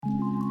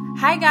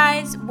Hi,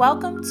 guys.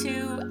 Welcome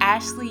to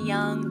Ashley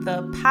Young,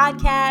 the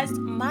podcast.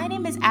 My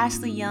name is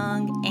Ashley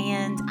Young,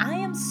 and I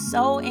am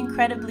so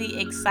incredibly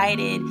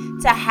excited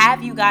to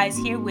have you guys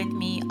here with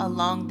me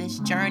along this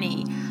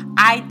journey.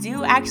 I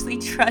do actually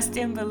trust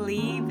and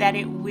believe that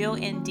it will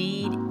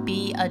indeed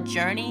be a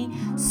journey.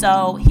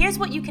 So, here's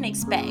what you can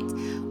expect.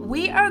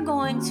 We are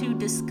going to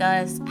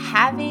discuss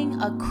having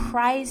a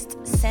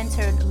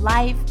Christ-centered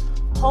life,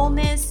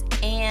 wholeness,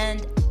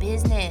 and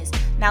business.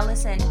 Now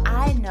listen,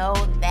 I know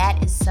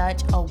that is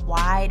such a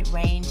wide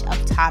range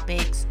of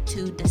topics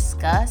to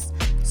discuss.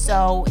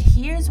 So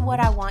here's what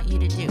I want you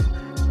to do.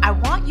 I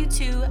want you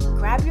to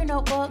grab your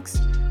notebooks,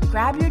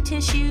 grab your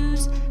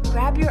tissues,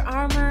 grab your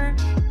armor,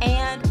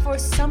 and for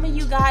some of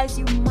you guys,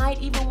 you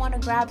might even want to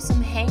grab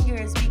some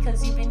hangers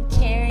because you've been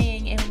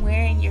carrying and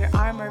wearing your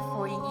armor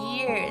for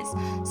years.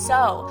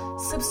 So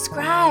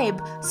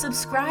subscribe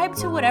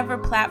to whatever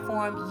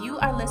platform you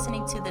are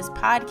listening to this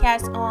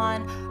podcast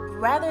on.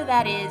 Whether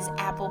that is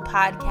Apple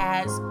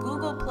Podcasts,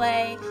 Google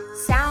Play,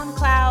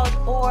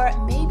 SoundCloud, or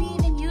maybe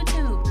even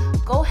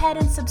YouTube. Go ahead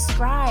and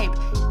subscribe.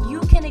 You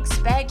can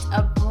expect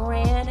a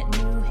brand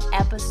new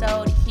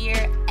episode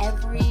here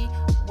every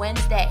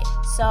Wednesday.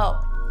 So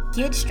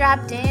get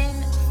strapped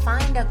in,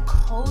 find a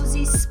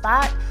cozy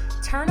spot,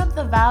 turn up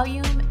the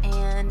volume,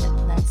 and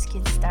let's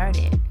get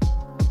started.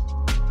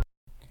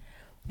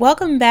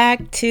 Welcome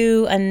back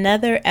to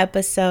another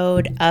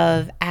episode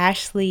of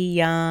Ashley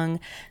Young,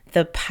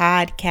 the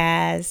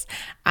podcast.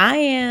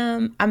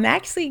 I'm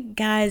actually,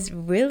 guys,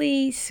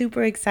 really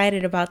super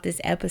excited about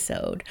this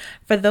episode.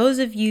 For those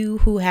of you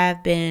who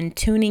have been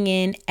tuning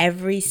in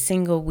every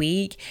single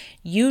week,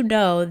 you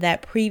know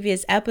that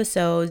previous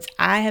episodes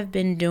I have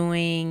been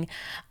doing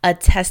a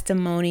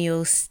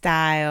testimonial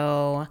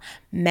style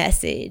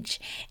message.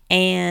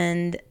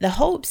 And the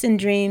hopes and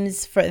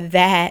dreams for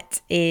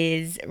that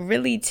is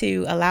really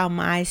to allow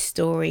my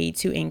story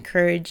to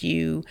encourage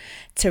you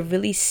to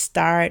really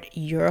start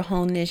your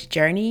wholeness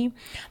journey.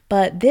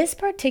 But this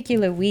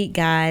particular week,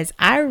 guys,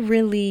 I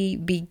really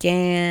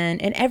began,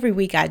 and every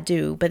week I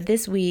do, but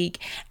this week,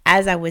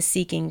 as I was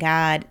seeking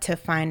God to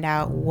find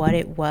out what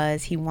it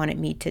was He wanted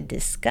me to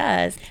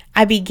discuss,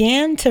 I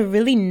began to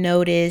really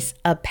notice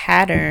a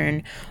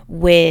pattern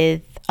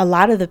with a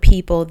lot of the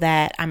people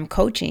that I'm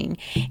coaching.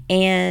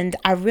 And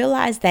I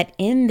realized that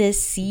in this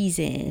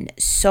season,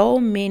 so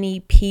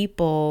many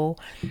people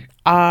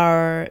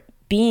are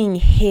being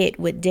hit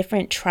with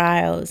different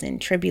trials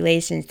and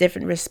tribulations,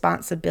 different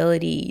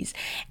responsibilities,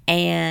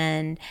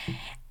 and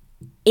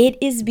it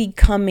is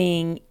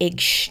becoming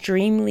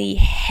extremely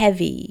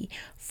heavy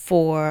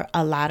for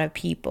a lot of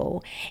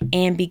people.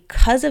 And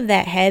because of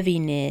that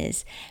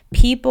heaviness,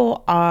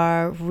 people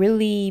are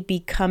really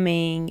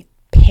becoming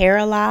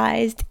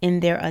paralyzed in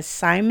their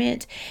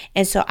assignment.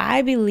 And so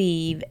I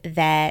believe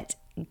that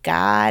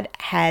God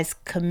has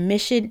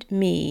commissioned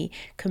me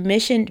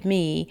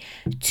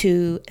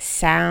to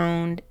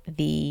sound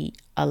the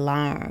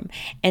alarm.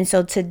 And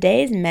so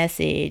today's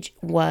message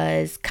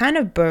was kind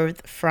of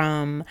birthed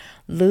from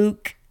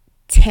Luke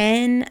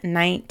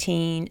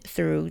 10:19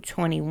 through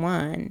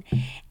 21.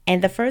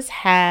 And the first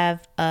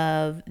half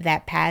of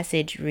that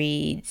passage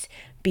reads,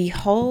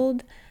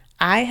 "Behold,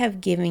 I have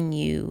given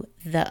you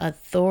the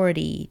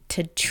authority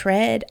to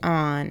tread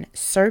on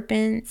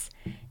serpents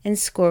and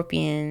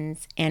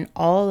scorpions and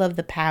all of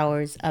the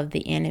powers of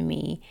the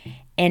enemy,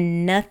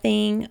 and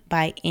nothing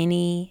by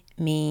any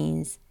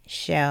means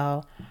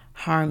shall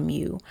harm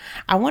you."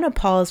 I want to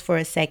pause for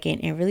a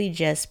second and really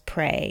just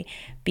pray,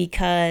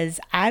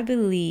 because I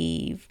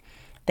believe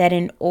that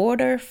in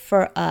order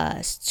for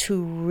us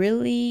to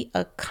really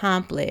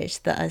accomplish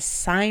the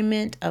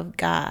assignment of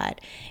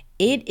God,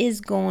 it is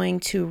going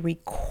to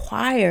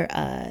require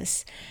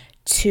us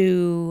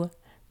to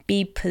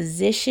be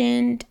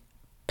positioned,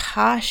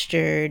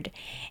 postured,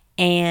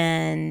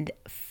 and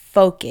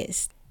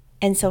focused.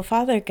 And so,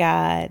 Father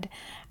God,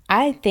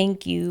 I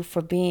thank you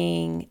for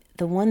being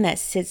the one that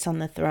sits on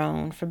the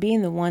throne, for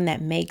being the one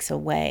that makes a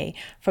way,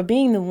 for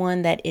being the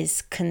one that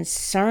is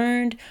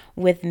concerned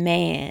with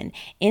man.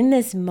 In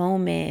this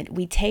moment,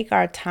 we take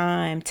our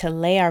time to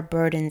lay our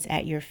burdens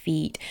at your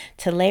feet,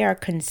 to lay our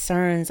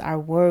concerns, our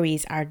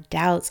worries, our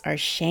doubts, our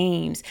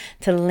shames,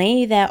 to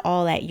lay that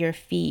all at your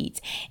feet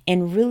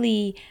and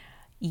really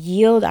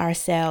yield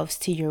ourselves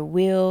to your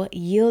will,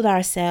 yield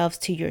ourselves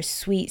to your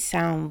sweet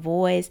sound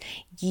voice,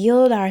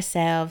 yield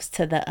ourselves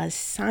to the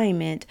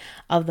assignment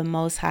of the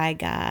Most High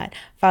God.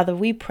 Father,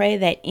 we pray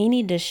that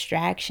any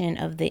distraction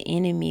of the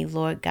enemy,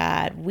 Lord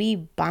God, we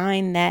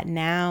bind that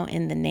now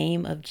in the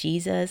name of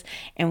Jesus,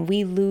 and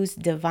we lose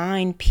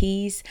divine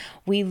peace,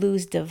 we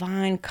lose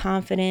divine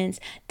confidence,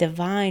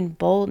 divine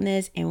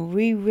boldness, and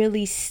we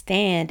really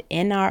stand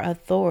in our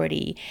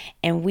authority,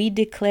 and we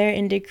declare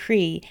and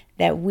decree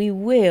that we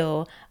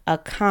will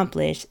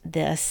accomplish the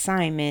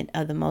assignment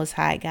of the Most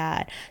High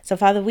God. So,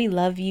 Father, we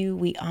love you,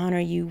 we honor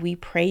you, we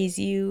praise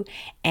you,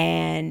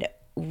 and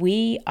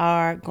we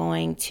are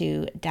going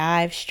to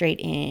dive straight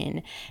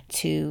in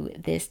to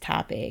this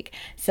topic.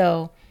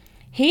 So,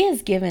 He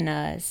has given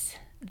us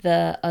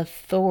the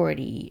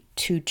authority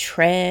to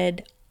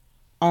tread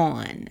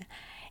on.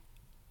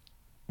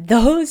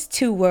 Those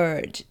two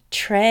words,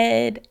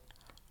 tread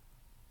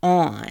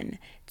on,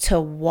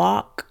 to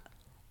walk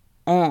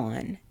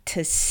on,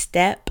 to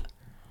step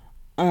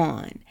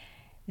on.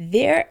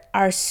 There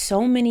are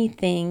so many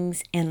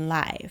things in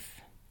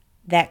life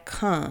that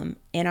come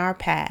in our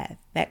path,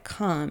 that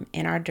come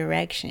in our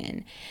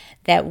direction,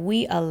 that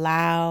we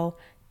allow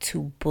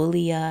to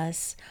bully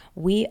us,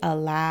 we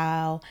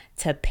allow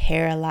to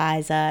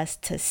paralyze us,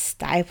 to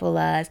stifle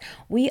us.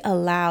 We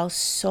allow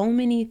so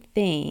many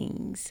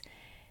things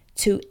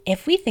to,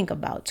 if we think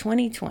about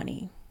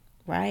 2020,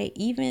 right?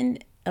 Even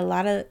a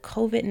lot of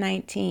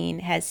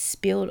COVID-19 has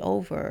spilled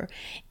over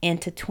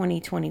into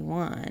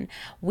 2021.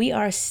 We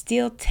are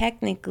still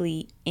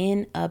technically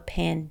in a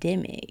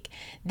pandemic.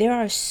 There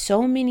are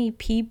so many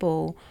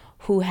people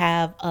who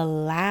have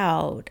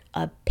allowed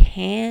a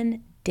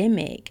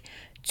pandemic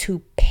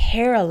to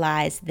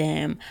paralyze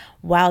them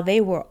while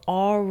they were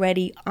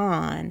already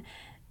on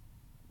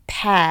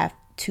path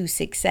to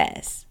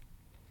success.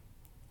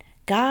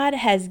 God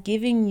has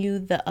given you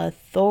the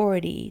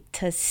authority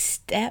to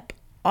step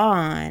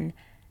on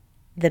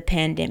the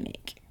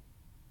pandemic.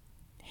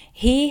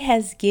 He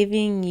has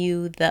given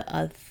you the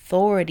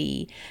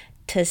authority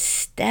to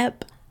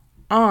step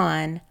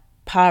on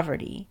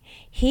poverty.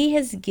 He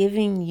has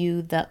given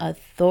you the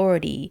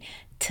authority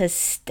to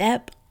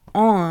step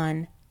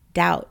on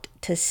doubt,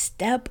 to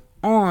step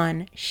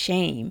on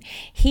shame.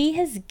 He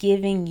has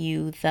given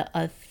you the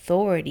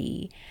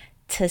authority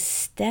to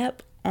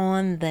step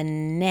on the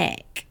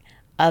neck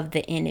of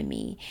the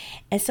enemy.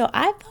 And so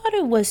I thought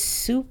it was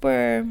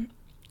super,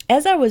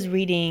 as I was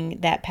reading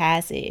that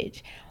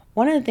passage,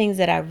 one of the things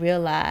that I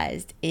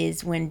realized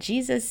is when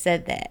Jesus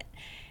said that,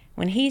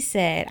 when he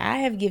said, I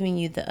have given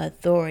you the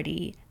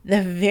authority,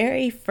 the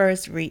very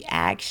first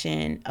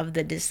reaction of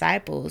the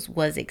disciples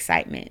was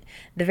excitement.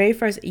 The very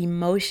first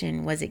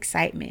emotion was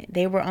excitement.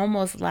 They were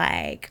almost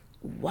like,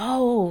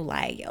 whoa,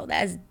 like, yo,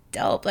 that's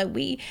dope.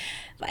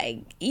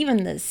 Like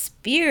even the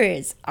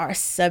spirits are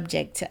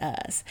subject to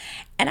us.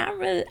 And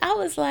I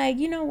was like,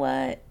 you know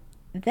what?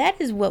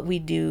 That is what we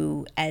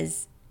do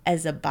as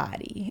a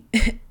body.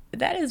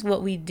 That is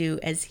what we do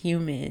as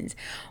humans.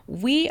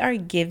 We are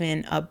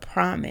given a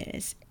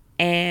promise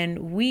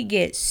and we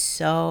get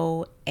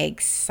so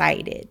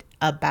excited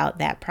about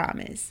that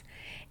promise.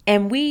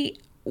 And we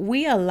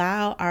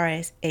allow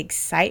our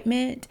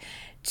excitement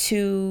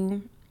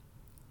to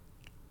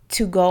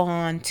go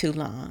on too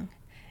long.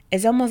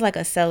 It's almost like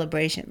a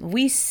celebration.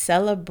 We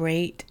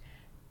celebrate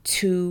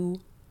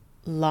too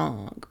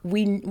long.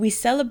 We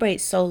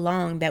celebrate so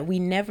long that we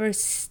never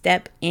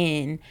step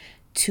in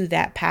to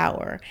that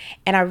power.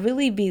 And I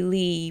really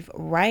believe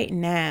right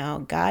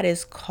now God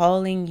is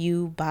calling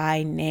you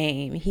by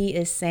name. He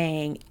is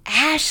saying,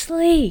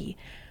 Ashley,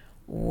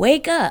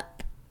 wake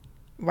up,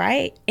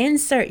 right?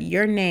 Insert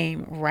your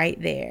name right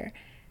there.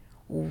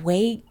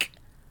 Wake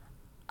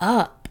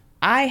up.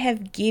 I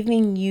have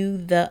given you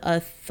the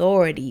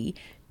authority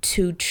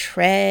to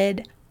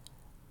tread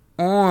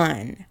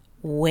on.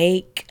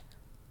 Wake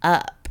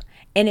up.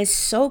 And it's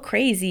so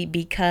crazy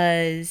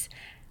because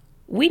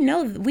we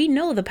know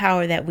the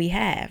power that we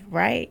have,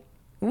 right?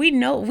 We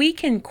know we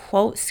can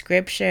quote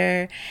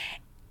scripture.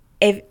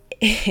 If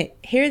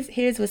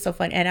here's what's so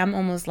funny, and I'm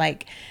almost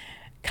like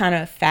kind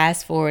of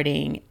fast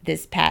forwarding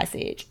this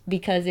passage,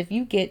 because if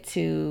you get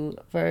to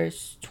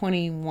verse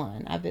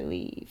 21, I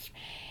believe,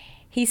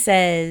 he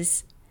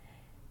says,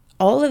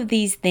 all of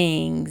these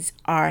things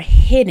are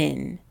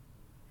hidden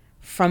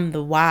from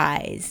the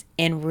wise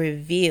and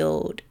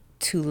revealed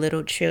to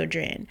little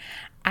children.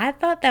 I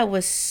thought that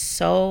was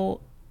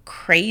so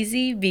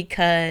crazy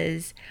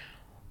because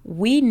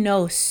we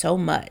know so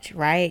much,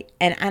 right?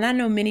 And I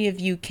know many of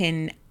you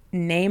can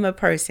name a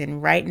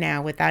person right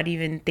now without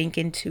even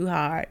thinking too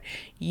hard.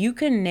 You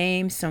can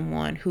name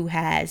someone who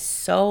has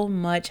so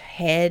much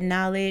head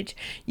knowledge.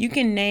 You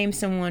can name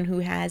someone who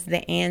has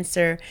the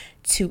answer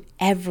to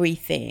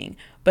everything.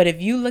 But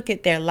if you look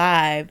at their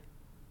lives,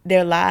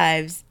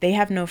 they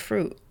have no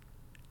fruit.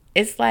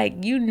 It's like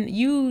you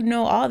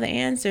know all the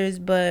answers,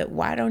 but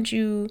why don't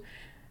you,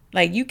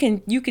 like, you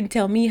can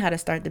tell me how to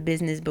start the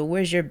business, but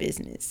where's your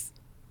business?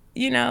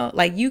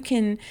 Like you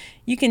can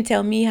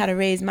tell me how to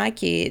raise my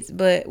kids,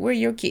 but where are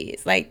your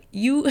kids? Like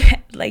you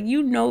like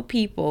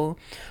people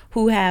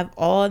who have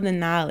all the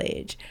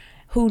knowledge,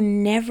 who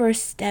never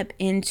step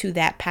into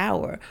that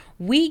power.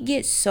 We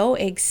get so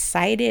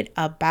excited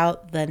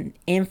about the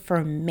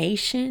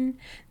information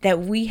that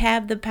we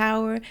have the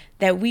power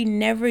that we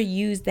never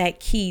use that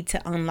key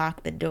to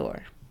unlock the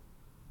door.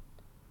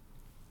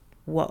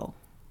 Whoa.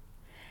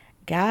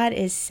 God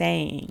is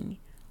saying,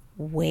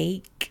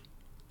 wake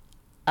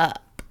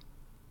up.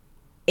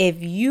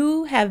 If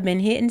you have been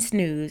hitting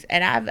snooze,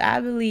 and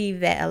I believe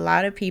that a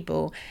lot of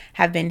people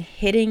have been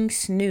hitting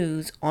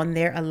snooze on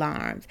their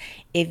alarms.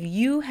 If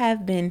you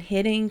have been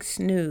hitting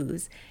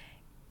snooze,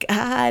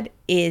 God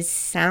is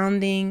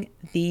sounding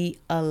the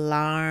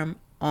alarm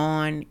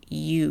on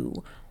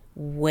you.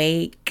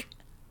 Wake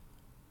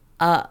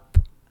up.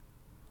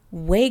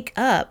 Wake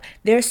up.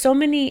 There's so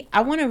many. I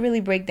want to really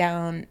break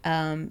down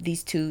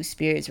these two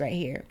spirits right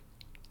here.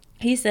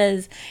 He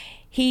says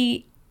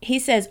he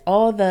says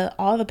all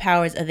the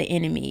powers of the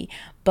enemy,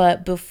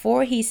 but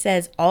before he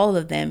says all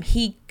of them,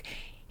 he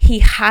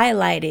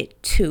highlighted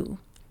two.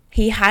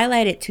 He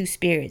highlighted two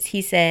spirits.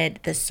 He said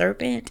the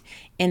serpent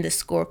and the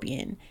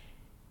scorpion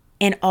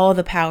and all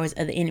the powers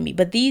of the enemy.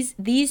 But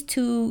these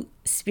two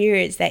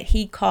spirits that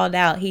he called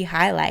out, he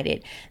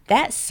highlighted,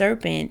 that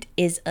serpent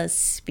is a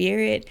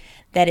spirit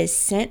that is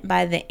sent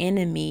by the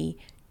enemy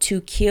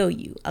to kill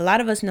you. A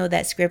lot of us know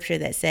that scripture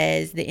that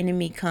says the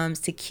enemy comes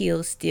to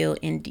kill, steal,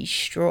 and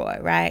destroy,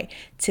 right?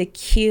 To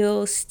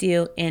kill,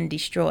 steal, and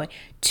destroy.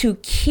 To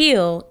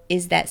kill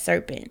is that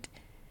serpent.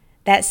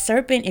 That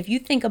serpent, if you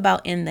think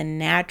about in the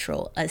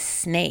natural, a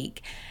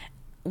snake,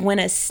 when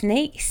a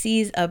snake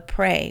sees a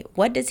prey,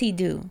 what does he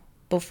do?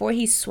 Before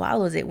he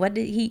swallows it, what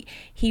did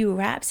he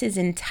wraps his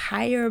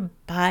entire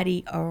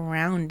body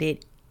around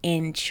it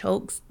and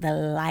chokes the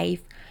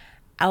life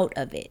out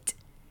of it.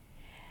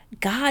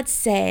 God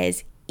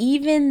says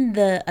even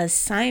the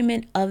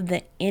assignment of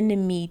the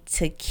enemy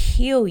to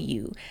kill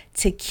you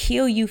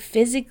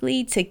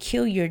physically, to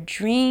kill your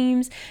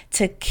dreams,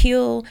 to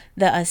kill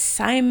the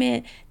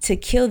assignment, to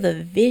kill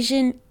the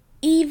vision,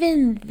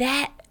 even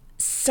that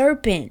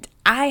serpent,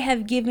 I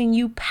have given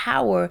you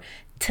power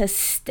to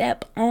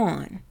step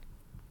on.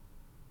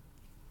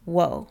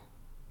 Whoa.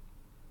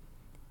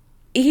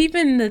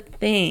 Even the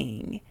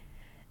thing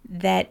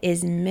that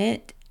is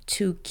meant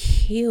to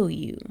kill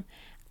you,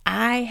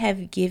 I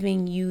have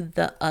given you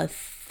the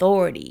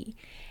authority.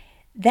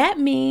 That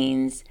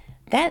means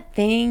that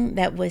thing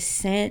that was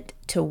sent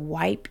to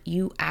wipe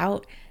you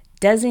out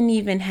doesn't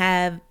even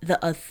have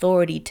the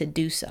authority to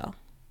do so.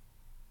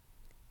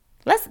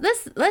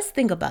 Let's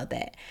think about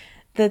that.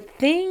 The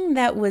thing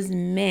that was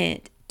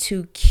meant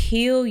to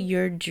kill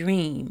your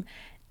dream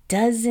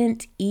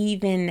doesn't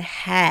even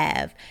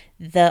have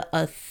the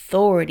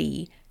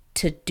authority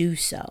to do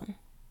so.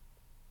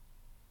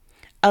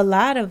 A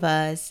lot of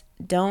us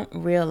don't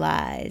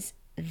realize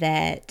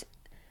that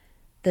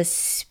the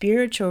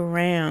spiritual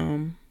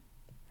realm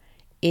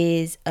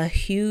is a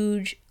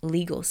huge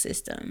legal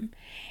system.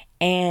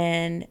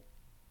 And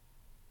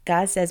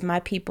God says, my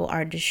people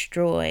are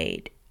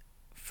destroyed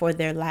for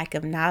their lack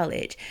of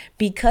knowledge.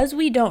 Because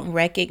we don't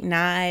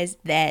recognize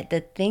that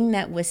the thing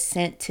that was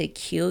sent to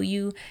kill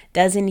you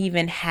doesn't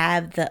even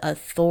have the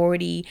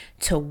authority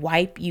to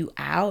wipe you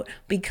out,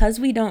 because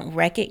we don't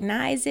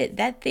recognize it,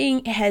 that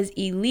thing has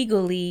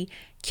illegally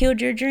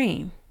killed your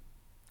dream.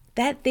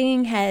 That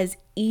thing has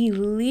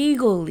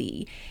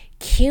illegally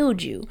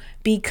killed you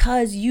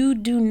because you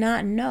do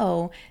not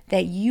know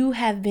that you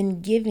have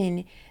been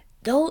given,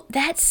 though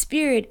that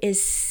spirit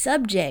is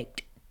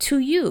subject to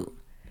you.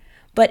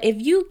 But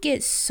if you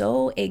get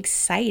so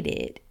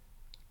excited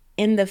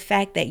in the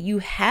fact that you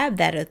have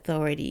that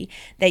authority,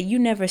 that you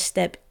never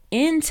step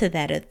into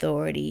that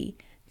authority,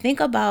 think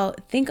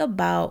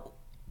about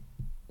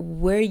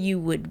where you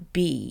would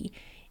be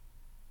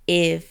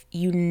if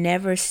you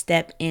never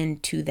step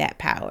into that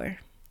power.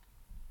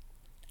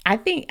 I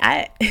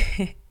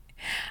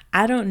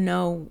don't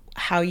know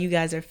how you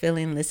guys are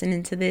feeling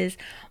listening to this,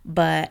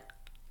 but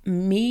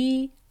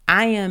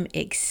I am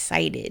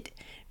excited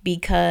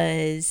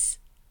because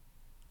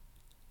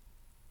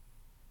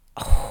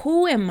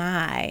who am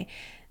I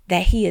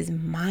that he is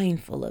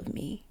mindful of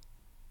me?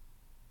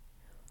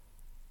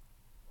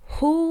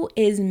 Who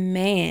is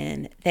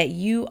man that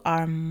you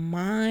are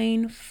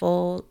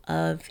mindful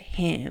of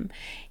him?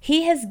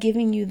 He has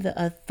given you the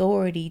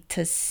authority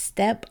to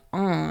step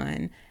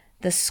on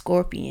the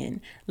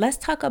scorpion. Let's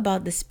talk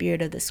about the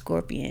spirit of the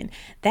scorpion.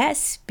 That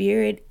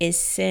spirit is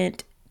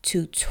sent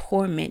to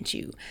torment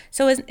you.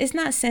 So it's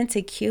not sent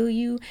to kill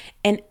you.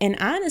 And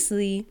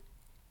honestly,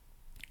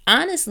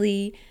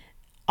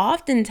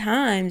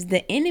 oftentimes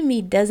the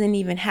enemy doesn't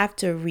even have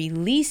to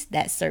release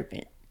that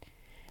serpent,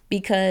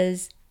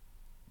 because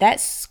that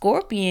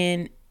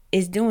scorpion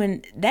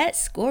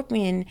that's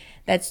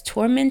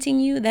tormenting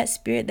you, that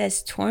spirit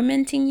that's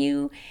tormenting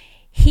you,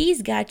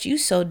 he's got you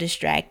so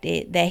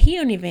distracted that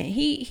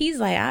he's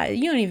like,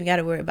 you don't even got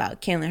to worry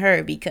about killing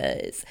her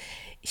because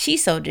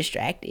she's so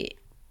distracted.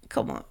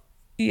 Come on.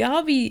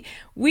 We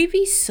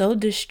be so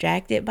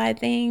distracted by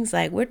things.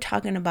 Like, we're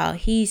talking about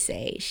he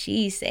say,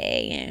 she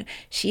say, and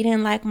she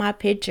didn't like my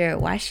picture.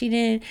 Why she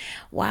didn't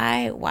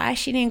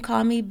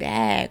call me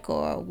back,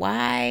 or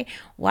why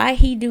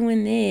he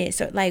doing this,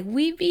 or like,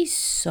 we be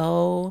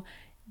so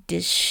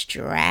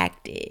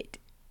distracted.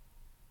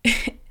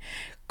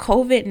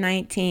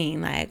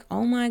 COVID-19, like,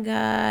 oh my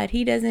God,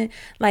 he doesn't,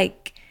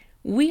 like,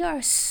 we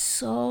are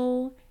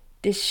so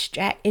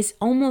distracted. It's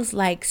almost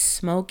like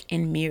smoke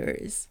and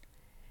mirrors.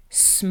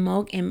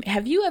 smoke. And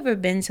have you ever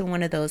been to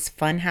one of those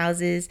fun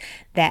houses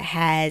that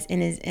has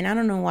and I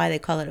don't know why they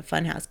call it a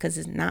fun house, because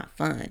it's not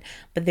fun,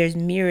 but there's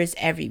mirrors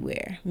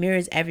everywhere,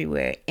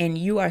 and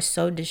you are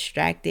so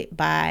distracted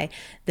by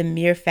the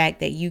mere fact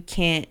that you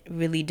can't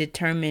really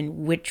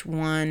determine which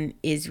one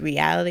is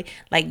reality.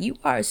 Like, you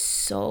are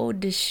so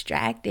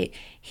distracted.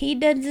 He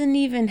doesn't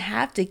even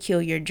have to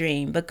kill your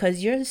dream,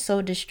 because you're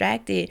so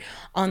distracted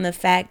on the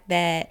fact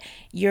that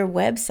your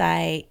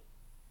website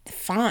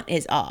font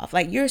is off.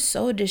 Like, you're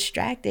so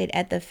distracted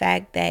at the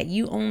fact that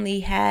you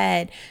only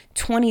had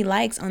 20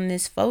 likes on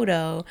this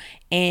photo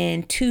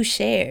and 2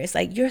 shares.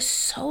 Like, you're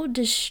so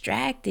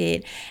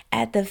distracted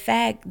at the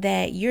fact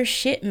that your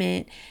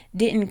shipment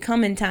didn't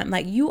come in time.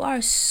 Like, you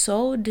are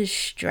so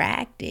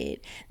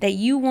distracted that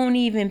you won't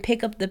even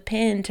pick up the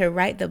pen to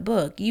write the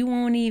book. You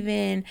won't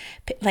even,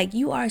 like,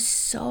 you are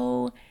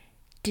so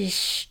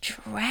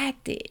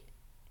distracted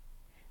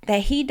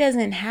that he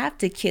doesn't have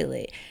to kill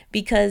it,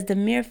 because the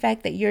mere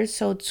fact that you're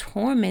so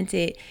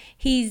tormented,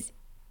 he's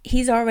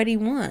already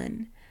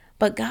won.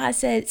 But God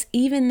says,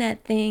 even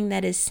that thing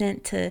that is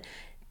sent to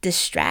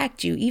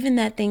distract you, even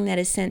that thing that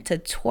is sent to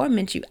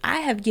torment you,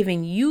 I have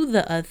given you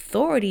the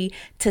authority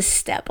to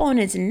step on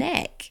its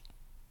neck.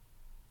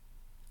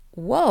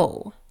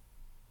 Whoa.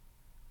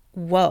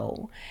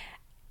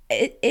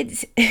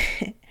 It's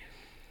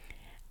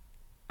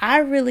I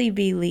really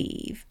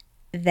believe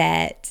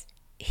that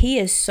he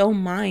is so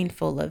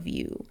mindful of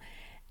you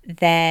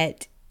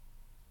that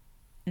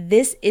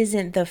this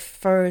isn't the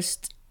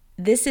first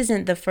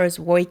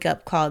wake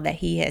up call that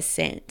he has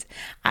sent.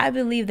 I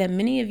believe that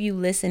many of you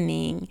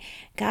listening,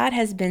 God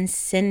has been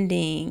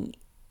sending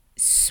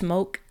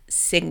smoke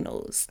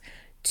signals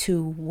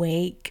to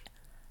wake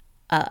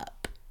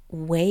up.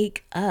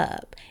 Wake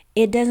up.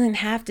 It doesn't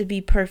have to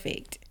be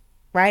perfect.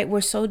 Right?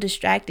 We're so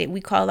distracted.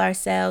 We call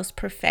ourselves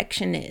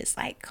perfectionists.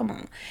 Like, come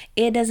on.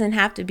 It doesn't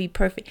have to be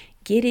perfect.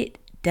 Get it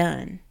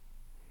done.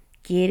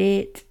 Get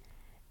it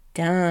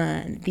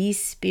done. These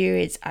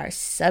spirits are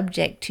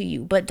subject to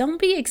you. But don't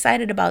be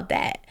excited about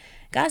that.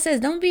 God says,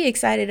 don't be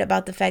excited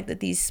about the fact that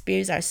these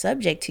spirits are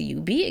subject to you.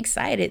 Be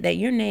excited that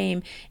your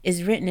name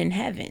is written in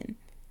heaven.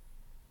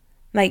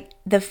 Like,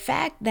 the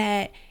fact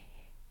that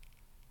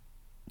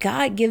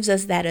God gives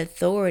us that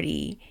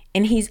authority,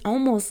 and he's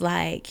almost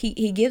like,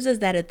 he gives us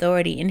that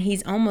authority, and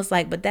he's almost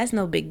like, but that's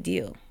no big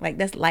deal. Like,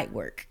 that's light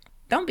work.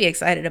 Don't be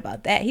excited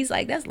about that. He's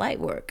like, that's light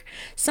work.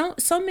 So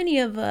many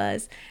of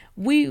us,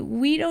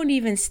 we don't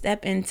even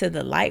step into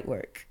the light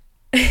work.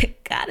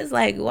 God is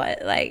like,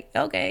 what? Like,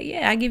 okay,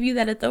 yeah, I give you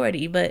that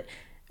authority, but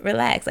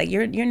relax. Like,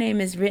 your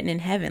name is written in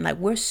heaven. Like,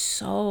 we're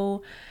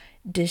so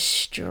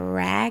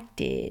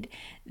distracted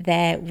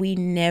that we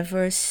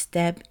never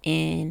step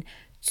in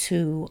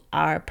to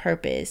our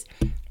purpose.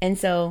 And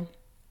so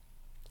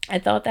I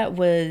thought that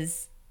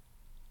was,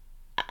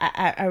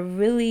 I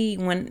really,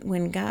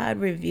 when God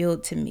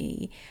revealed to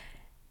me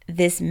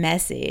this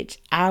message,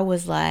 I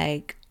was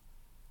like,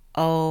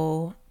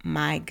 oh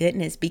my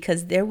goodness,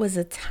 because there was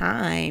a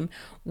time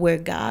where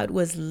God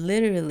was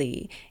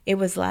literally, it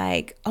was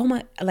like, I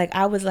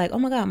was like, oh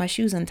my God, my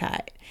shoe's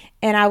untied.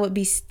 And I would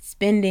be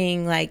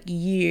spending like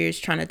years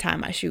trying to tie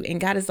my shoe.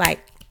 And God is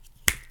like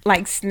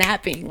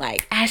snapping,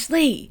 like,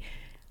 Ashley,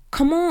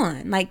 come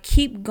on, like,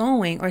 keep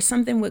going. Or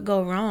something would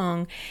go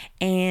wrong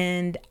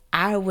and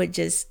I would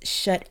just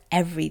shut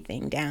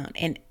everything down.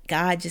 And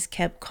God just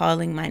kept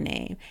calling my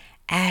name.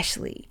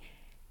 Ashley,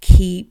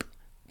 keep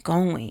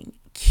going.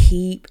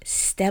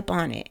 Step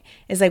on it.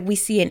 It's like we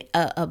see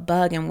a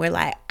bug and we're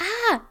like,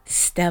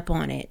 step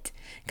on it.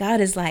 God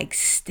is like,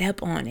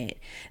 step on it.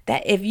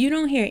 That if you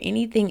don't hear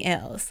anything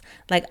else,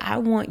 like, I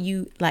want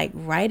you, like,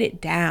 write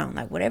it down.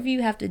 Like, whatever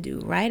you have to do,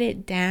 write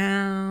it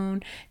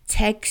down,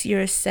 text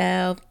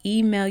yourself,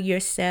 email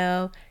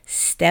yourself,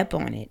 step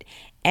on it.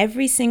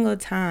 Every single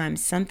time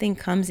something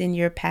comes in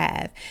your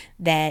path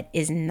that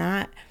is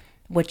not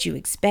what you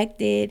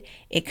expected,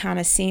 it kind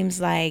of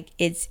seems like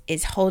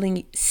it's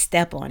holding,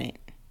 step on it.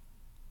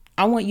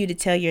 I want you to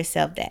tell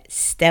yourself that,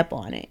 step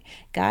on it.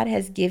 God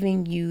has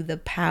given you the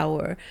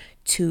power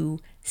to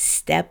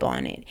step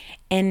on it.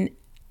 And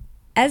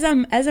as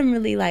I'm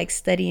really like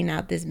studying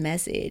out this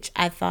message,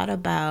 I thought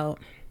about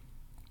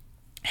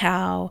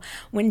how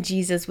when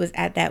Jesus was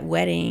at that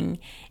wedding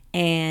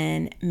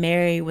and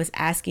Mary was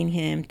asking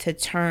him to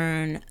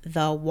turn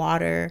the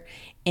water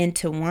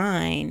into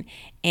wine,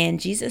 and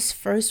Jesus'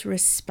 first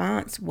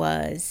response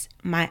was,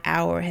 my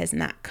hour has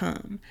not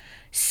come.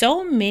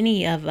 So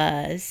many of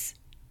us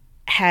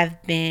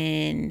have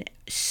been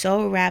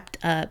so wrapped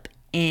up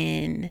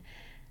in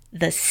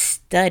the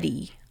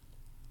study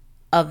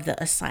of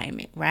the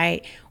assignment,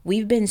 right?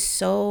 We've been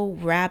so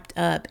wrapped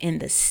up in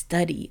the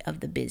study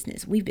of the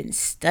business. We've been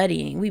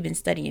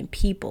studying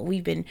people.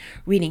 We've been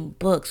reading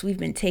books. We've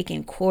been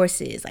taking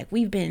courses. Like,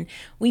 we've been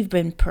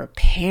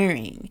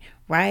preparing,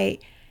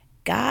 right?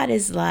 God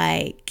is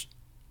like,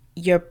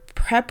 your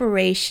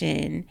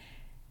preparation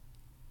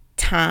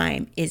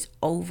time is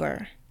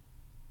over.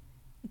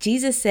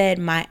 Jesus said,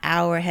 my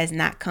hour has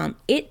not come.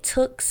 It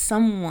took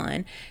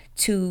someone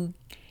to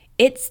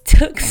It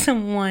took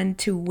someone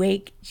to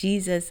wake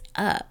Jesus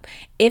up.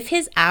 If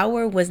his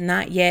hour was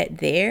not yet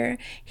there,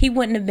 he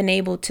wouldn't have been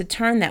able to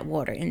turn that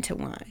water into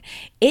wine.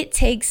 It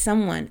takes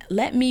someone,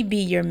 let me be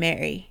your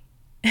Mary.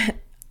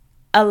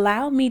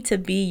 Allow me to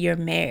be your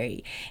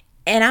Mary.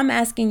 And I'm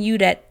asking you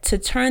to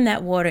turn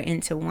that water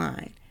into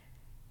wine.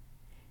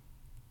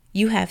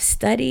 You have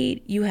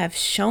studied, you have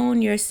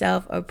shown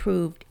yourself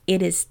approved.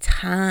 It is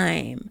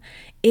time.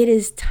 It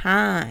is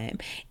time.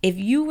 If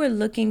you were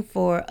looking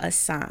for a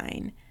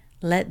sign,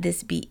 let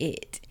this be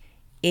it.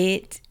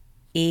 It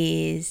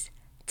is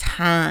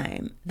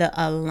time. The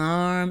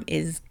alarm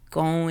is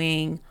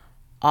going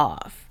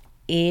off.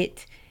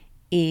 It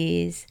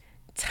is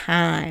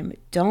time.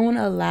 Don't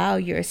allow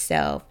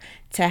yourself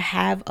to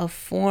have a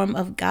form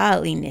of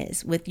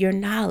godliness with your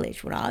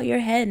knowledge, with all your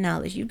head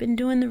knowledge. You've been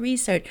doing the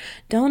research.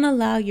 Don't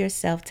allow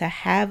yourself to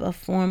have a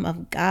form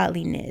of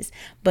godliness,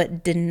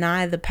 but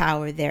deny the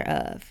power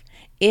thereof.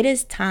 It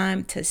is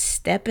time to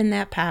step in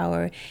that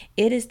power.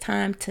 It is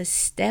time to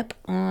step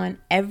on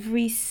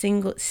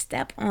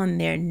step on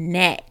their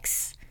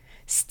necks.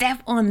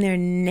 Step on their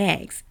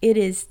necks. It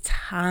is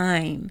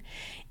time.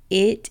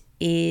 It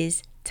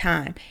is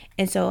time.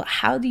 And so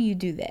how do you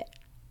do that?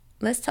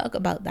 Let's talk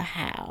about the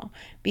how,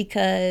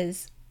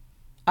 because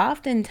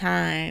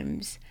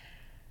oftentimes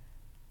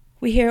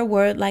we hear a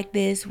word like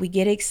this, we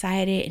get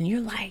excited, and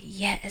you're like,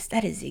 yes,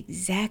 that is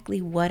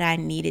exactly what I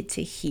needed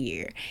to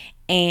hear.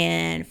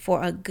 And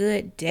for a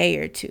good day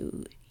or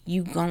two,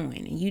 you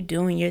going and you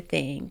doing your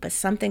thing, but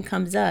something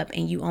comes up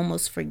and you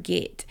almost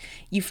forget.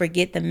 You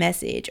forget the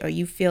message, or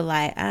you feel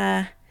like,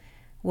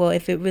 well,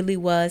 if it really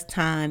was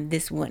time,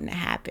 this wouldn't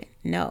have happened.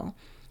 No,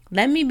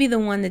 let me be the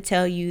one to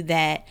tell you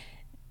that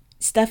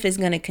stuff is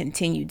going to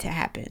continue to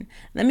happen.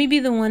 Let me be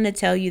the one to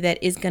tell you that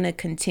it's going to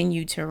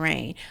continue to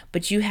rain.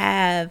 But you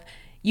have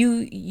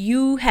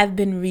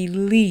been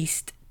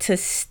released to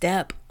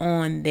step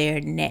on their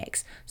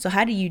necks. So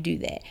how do you do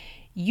that?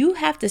 You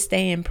have to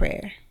stay in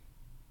prayer.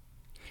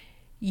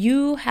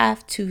 You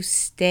have to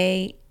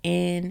stay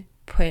in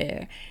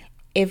prayer.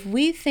 If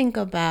we think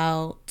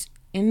about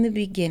in the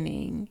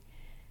beginning,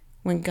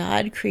 when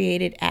God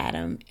created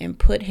Adam and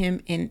put him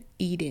in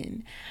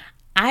Eden,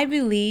 I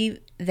believe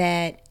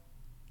that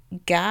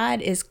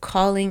God is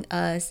calling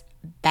us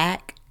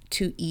back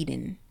to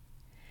Eden,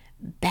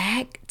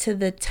 back to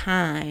the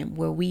time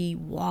where we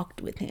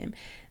walked with him.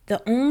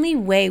 The only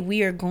way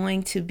we are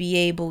going to be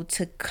able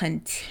to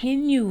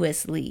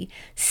continuously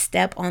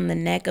step on the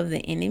neck of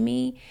the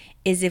enemy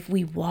is if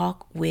we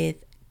walk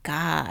with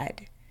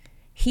God.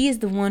 He is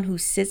the one who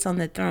sits on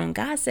the throne.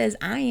 God says,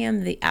 I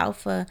am the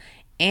Alpha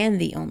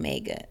and the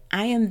Omega.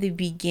 I am the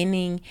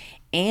beginning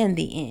and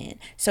the end.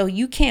 So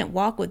you can't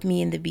walk with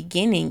me in the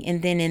beginning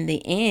and then in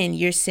the end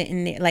you're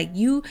sitting there like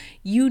you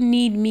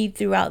need me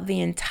throughout the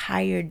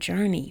entire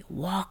journey.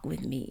 Walk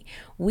with me.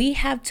 We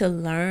have to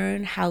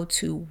learn how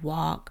to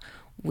walk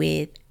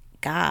with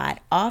God.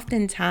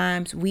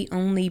 Oftentimes we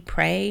only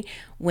pray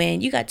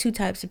when you got two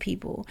types of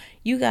people.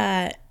 You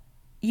got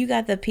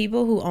the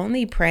people who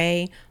only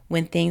pray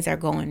when things are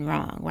going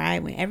wrong,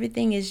 right? When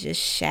everything is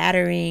just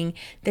shattering,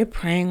 they're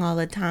praying all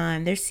the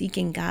time. They're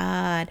seeking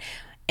God.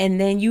 And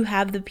then you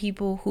have the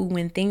people who,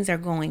 when things are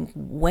going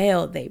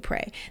well, they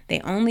pray.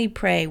 They only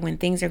pray when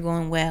things are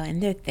going well,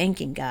 and they're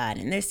thanking God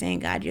and they're saying,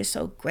 God, you're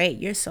so great.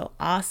 You're so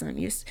awesome.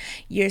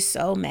 You're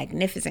so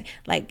magnificent.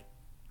 Like,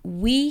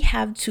 we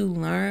have to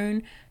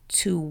learn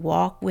to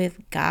walk with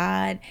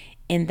God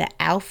in the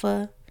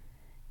Alpha,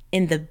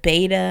 in the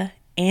Beta,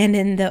 and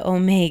in the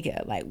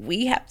Omega. Like,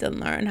 we have to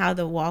learn how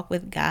to walk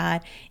with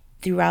God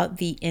throughout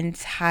the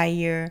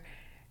entire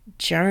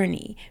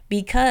journey,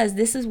 because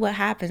this is what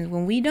happens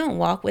when we don't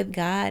walk with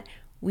God.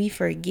 We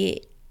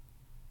forget.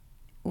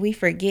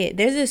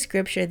 There's a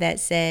scripture that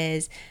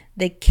says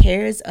the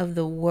cares of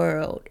the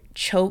world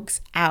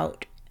chokes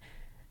out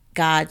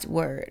God's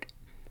word.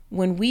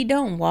 When we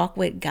don't walk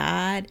with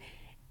God,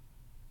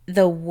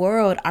 the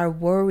world, our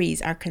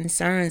worries, our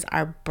concerns,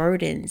 our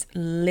burdens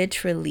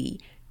literally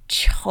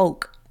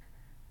choke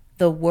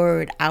the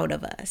word out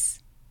of us.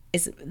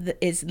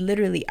 It's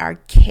literally our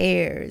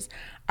cares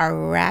are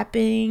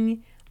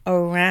wrapping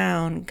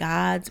around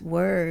God's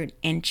word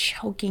and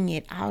choking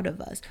it out of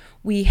us.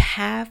 We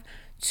have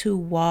to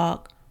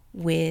walk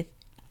with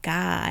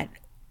God.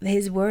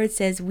 His word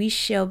says we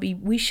should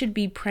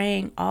be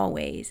praying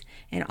always,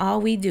 and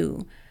all we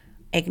do,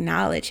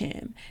 acknowledge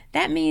him.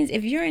 That means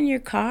if you're in your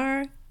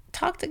car,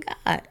 talk to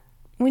God.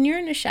 When you're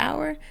in the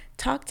shower,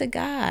 talk to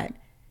God.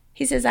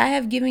 He says, I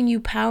have given you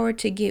power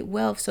to get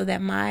wealth so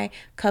that my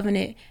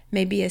covenant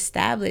may be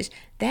established.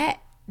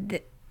 That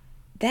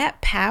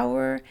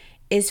power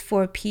is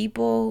for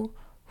people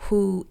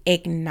who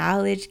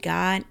acknowledge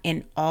God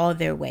in all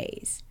their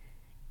ways.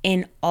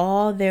 In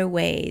all their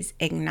ways,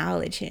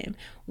 acknowledge him.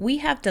 We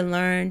have to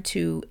learn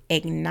to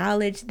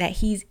acknowledge that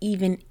he's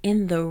even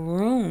in the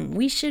room.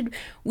 We should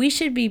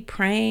be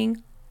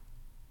praying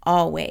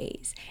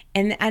always.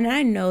 And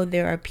I know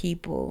there are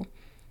people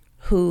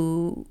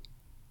who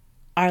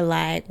are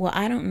like, well,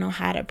 I don't know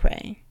how to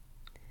pray.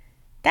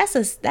 That's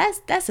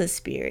a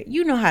spirit.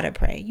 You know how to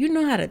pray. You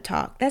know how to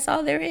talk. That's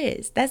all there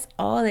is. That's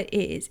all it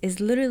is. It's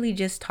literally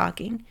just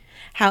talking.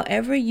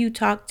 However you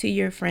talk to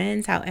your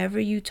friends, however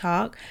you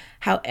talk,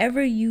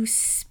 however you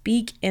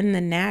speak in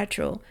the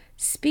natural,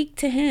 speak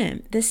to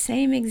him the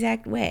same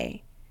exact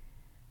way.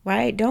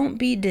 Right? Don't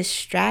be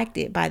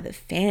distracted by the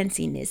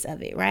fanciness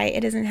of it, right? It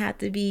doesn't have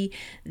to be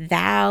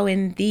thou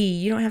and thee.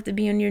 You don't have to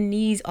be on your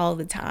knees all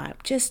the time.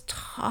 Just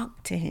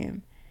talk to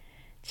him.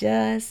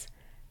 Just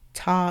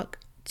talk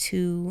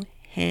to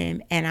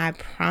him. And I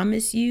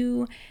promise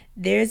you,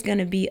 there's going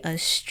to be a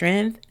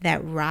strength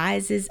that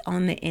rises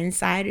on the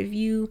inside of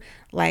you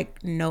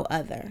like no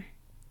other.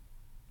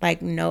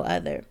 Like no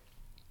other.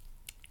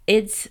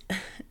 It's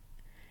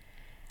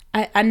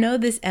I know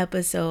this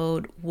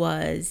episode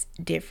was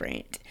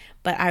different,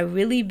 but I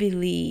really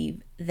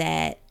believe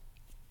that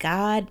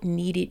God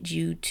needed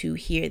you to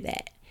hear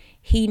that.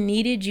 He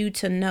needed you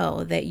to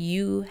know that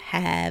you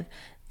have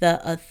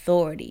the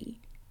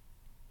authority.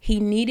 He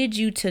needed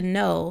you to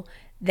know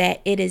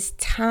that it is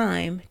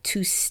time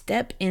to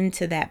step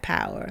into that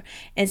power.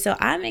 And so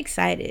I'm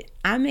excited.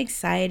 I'm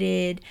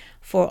excited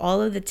for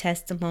all of the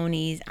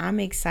testimonies.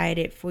 I'm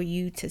excited for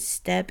you to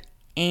step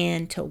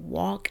and to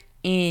walk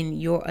in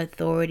your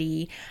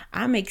authority.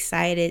 I'm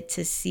excited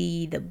to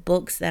see the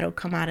books that'll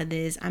come out of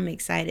this. I'm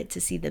excited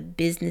to see the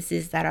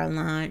businesses that are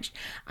launched.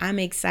 I'm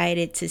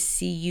excited to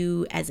see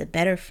you as a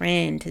better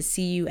friend, to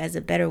see you as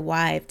a better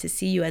wife, to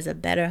see you as a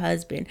better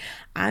husband.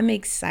 I'm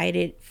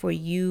excited for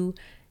you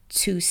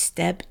to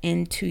step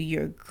into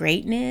your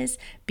greatness,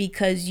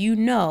 because you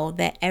know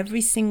that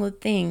every single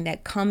thing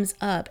that comes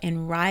up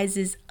and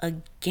rises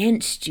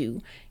against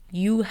you,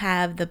 you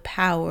have the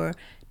power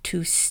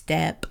to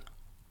step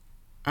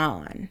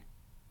on.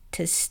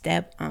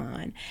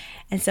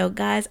 And so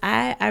guys,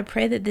 I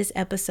pray that this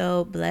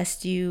episode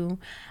blessed you.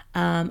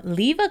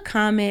 Leave a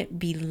comment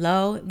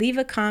below. Leave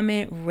a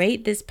comment,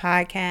 rate this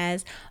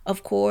podcast.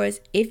 Of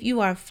course, if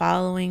you are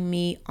following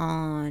me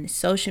on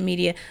social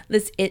media,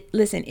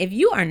 listen, if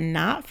you are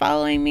not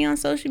following me on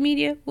social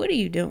media, what are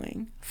you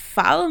doing?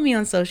 Follow me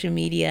on social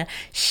media.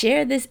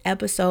 Share this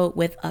episode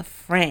with a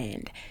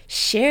friend.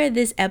 Share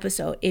this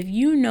episode. If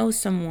you know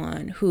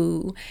someone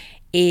who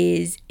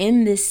is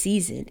in this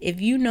season,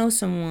 if you know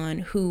someone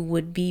who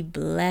would be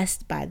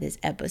blessed by this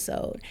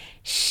episode,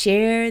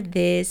 share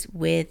this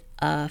with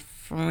a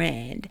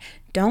friend.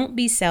 Don't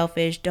be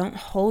selfish. Don't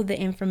hold the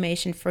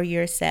information for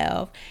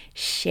yourself.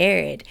 Share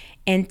it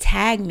and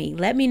tag me.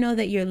 Let me know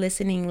that you're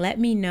listening. Let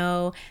me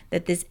know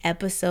that this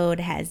episode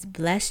has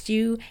blessed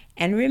you.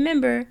 And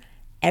remember,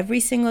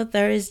 every single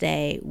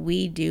Thursday,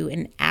 we do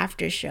an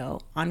after show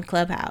on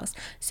Clubhouse.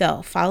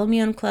 So follow me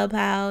on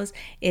Clubhouse.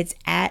 It's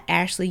at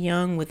Ashley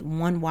Young with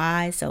one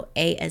Y. So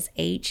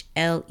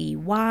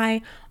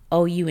ASHLEYOUNG.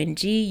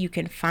 You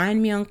can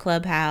find me on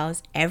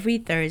Clubhouse every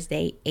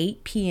Thursday,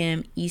 8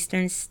 p.m.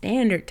 Eastern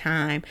Standard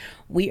Time.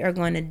 We are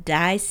going to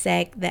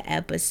dissect the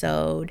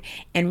episode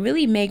and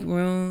really make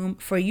room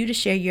for you to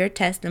share your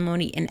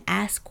testimony and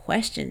ask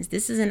questions.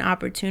 This is an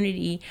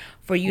opportunity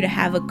for you to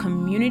have a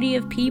community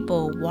of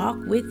people walk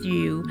with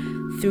you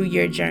through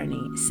your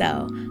journey.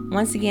 So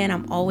once again,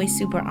 I'm always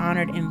super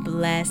honored and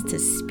blessed to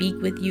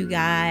speak with you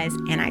guys,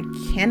 and I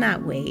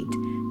cannot wait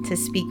to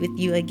speak with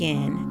you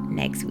again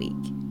next week.